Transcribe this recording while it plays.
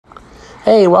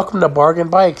Hey, welcome to Bargain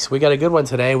Bikes. We got a good one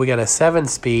today. We got a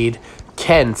 7-speed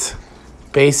Kent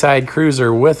bayside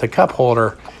cruiser with a cup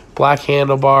holder, black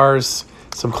handlebars,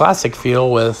 some classic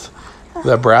feel with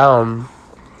the brown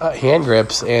hand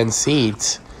grips and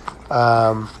seats.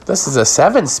 This is a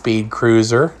 7-speed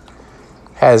cruiser.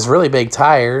 Has really big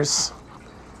tires.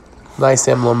 Nice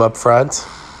emblem up front.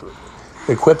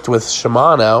 Equipped with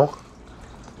Shimano.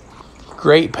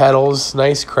 Great pedals,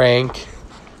 nice crank.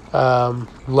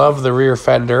 Love the rear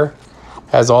fender.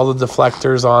 Has all the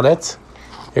deflectors on it.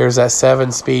 Here's that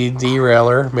 7-speed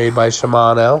derailleur made by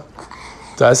Shimano.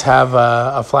 Does have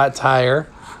a flat tire.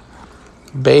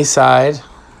 Bayside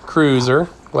cruiser,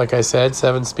 like I said,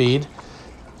 7-speed.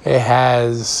 It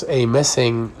has a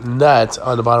missing nut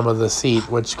on the bottom of the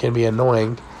seat, which can be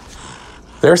annoying.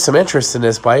 There's some interest in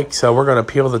this bike, so we're going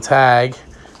to peel the tag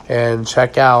and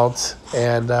check out,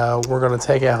 and we're going to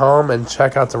take it home and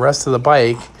check out the rest of the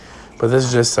bike. But this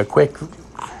is just a quick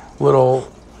little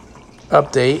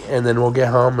update, and then we'll get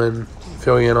home and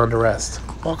fill you in on the rest.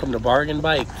 Welcome to Bargain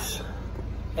Bikes.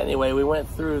 Anyway, we went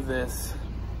through this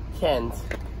Kent,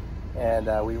 and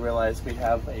we realized we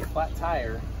have a flat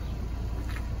tire,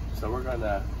 so we're going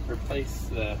to replace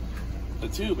the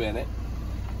tube in it.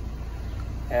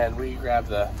 And we grabbed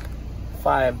the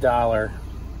 $5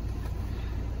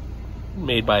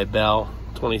 made by Bell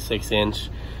 26-inch.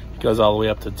 It goes all the way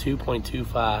up to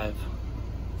 2.25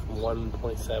 from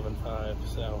 1.75,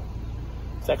 so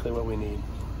exactly what we need.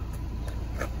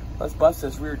 Let's bust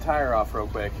this rear tire off real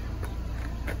quick.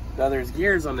 Now there's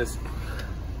gears on this,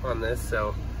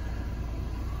 so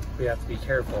we have to be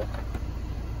careful.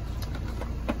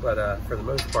 But for the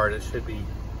most part, it should be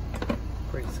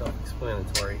pretty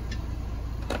self-explanatory.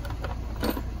 Let's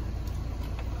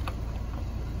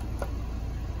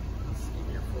see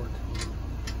here, 14.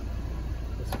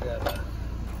 Just got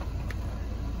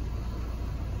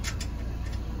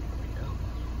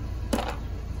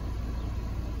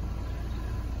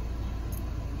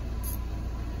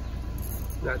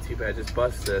not too bad. Just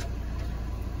bust the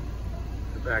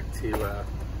back two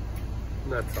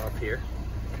nuts off here.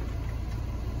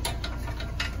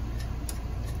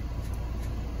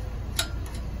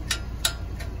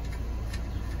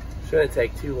 Shouldn't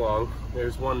take too long.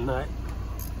 There's one nut.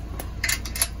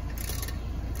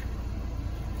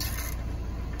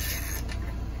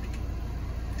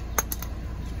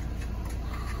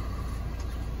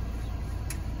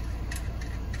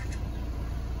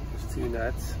 There's two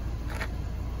nuts.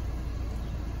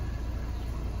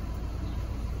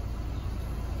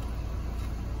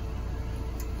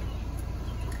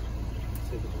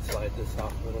 See if we can slide this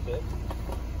off a little bit.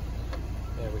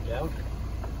 There we go.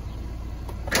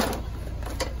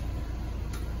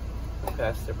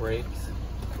 Past the brakes.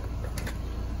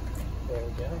 There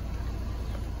we go.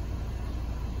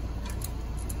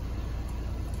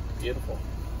 Beautiful.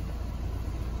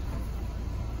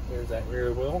 There's that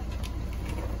rear wheel.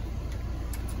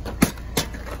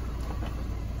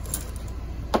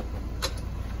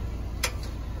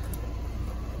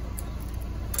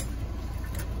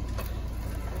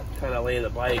 Kind of lay the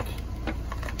bike.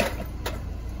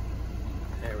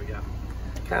 There we go.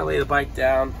 Kind of lay the bike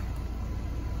down.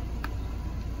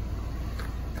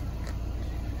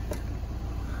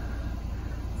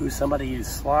 Ooh, somebody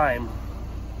used slime.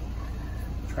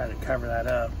 Try to cover that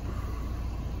up.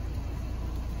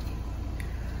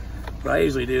 What I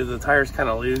usually do, the tire's kind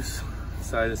of loose,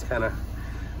 so I just kind of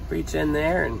reach in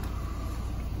there and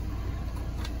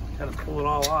kind of pull it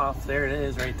all off. There it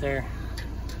is, right there.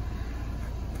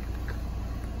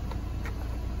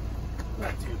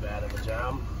 Not too bad of a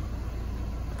job.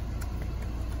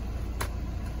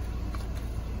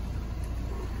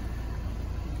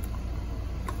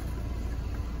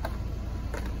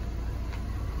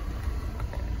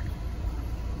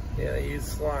 Yeah, they use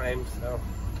slime, so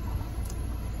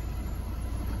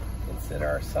consider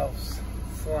ourselves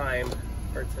slimed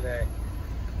for today.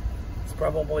 It's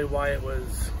probably why it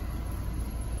was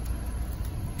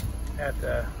at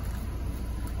the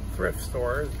thrift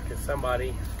stores, because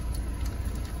somebody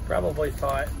probably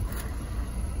thought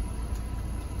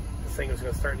this thing was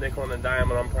going to start nickel and diming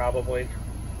them, probably,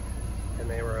 and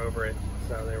they were over it.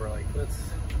 So they were like, let's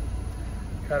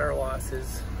cut our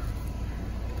losses.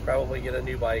 Probably get a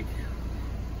new bike.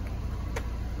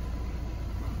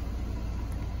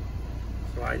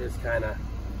 So I just kind of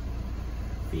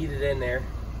feed it in there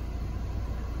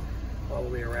all the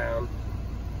way around.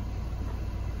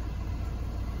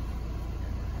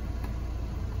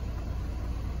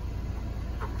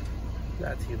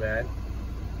 Not too bad.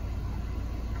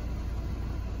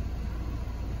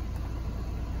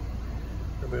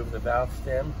 Remove the valve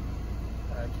stem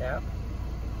cap.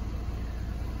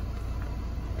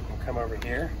 come over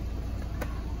here,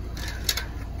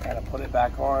 kind of put it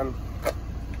back on the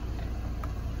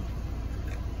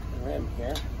rim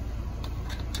here.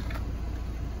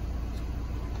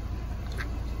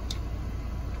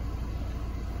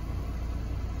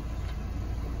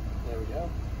 There we go.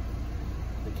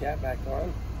 The cap back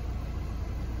on.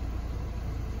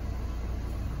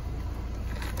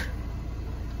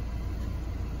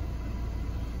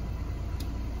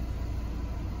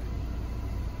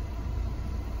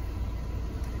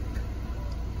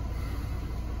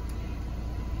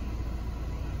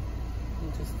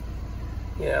 Just,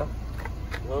 you know,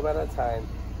 a little bit at a time.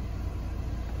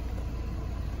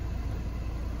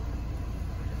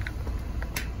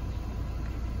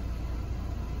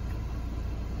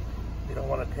 You don't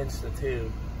want to pinch the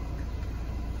tube,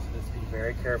 so just be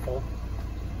very careful.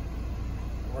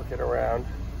 Work it around.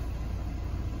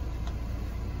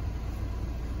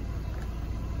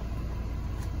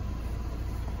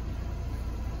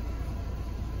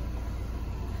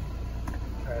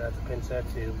 Try not to pinch that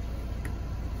tube.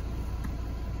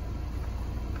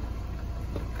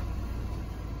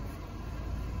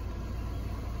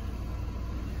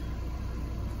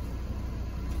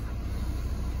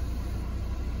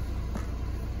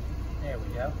 There we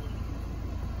go.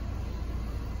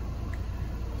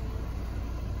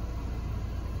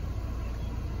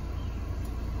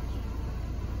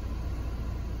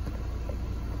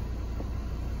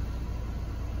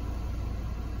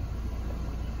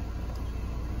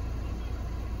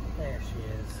 There she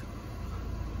is.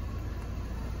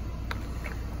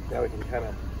 Now we can kind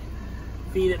of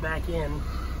feed it back in.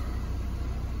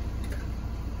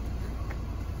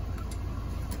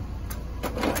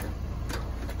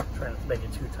 Try not to make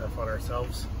it too tough on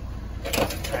ourselves.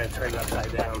 Try to turn it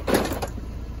upside down.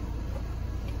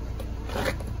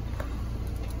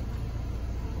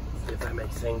 See if that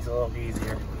makes things a little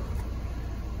easier.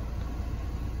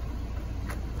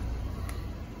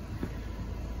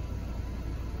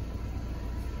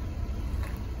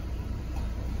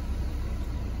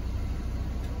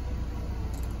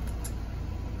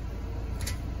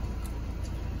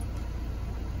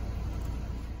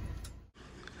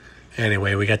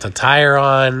 Anyway, we got the tire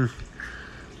on,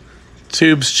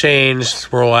 tubes changed.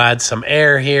 We'll add some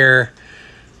air here.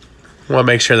 Want to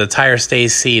make sure the tire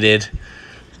stays seated.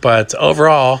 But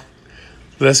overall,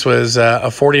 this was a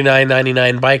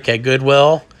 $49.99 bike at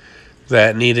Goodwill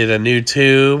that needed a new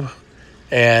tube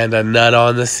and a nut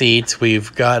on the seat.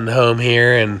 We've gotten home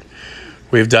here and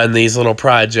we've done these little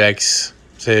projects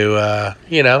to,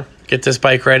 you know, get this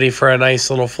bike ready for a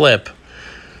nice little flip.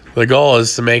 The goal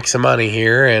is to make some money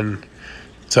here and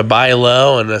to buy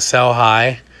low and to sell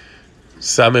high.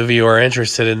 Some of you are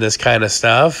interested in this kind of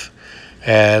stuff,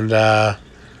 and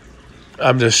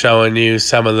I'm just showing you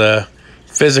some of the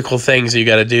physical things you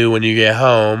got to do when you get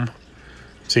home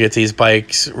to get these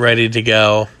bikes ready to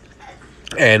go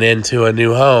and into a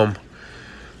new home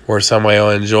where somebody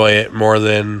will enjoy it more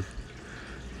than,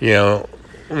 you know,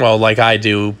 well, like I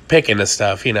do picking the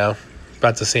stuff, you know,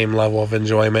 about the same level of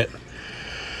enjoyment.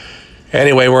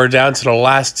 Anyway, we're down to the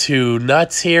last two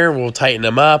nuts here. We'll tighten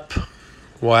them up.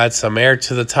 We'll add some air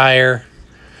to the tire.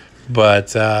 But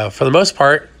for the most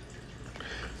part,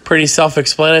 pretty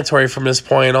self-explanatory from this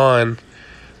point on.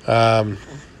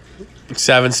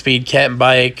 7-speed Kent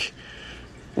bike.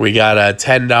 We got a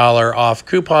 $10 off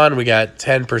coupon. We got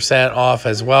 10% off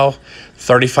as well.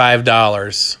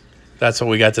 $35. That's what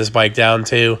we got this bike down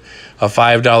to. A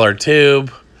 $5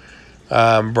 tube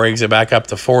brings it back up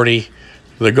to $40.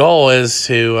 The goal is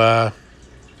to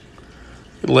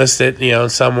list it, you know,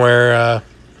 somewhere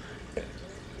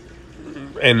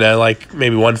in like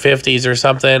maybe 150s or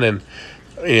something, and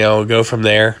you know, go from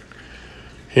there.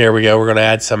 Here we go. We're gonna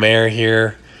add some air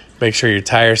here. Make sure your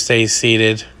tire stays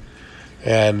seated,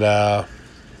 and yeah,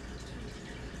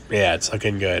 it's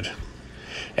looking good.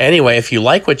 Anyway, if you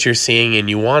like what you're seeing and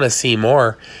you want to see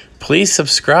more, please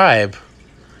subscribe.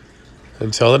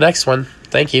 Until the next one,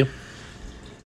 thank you.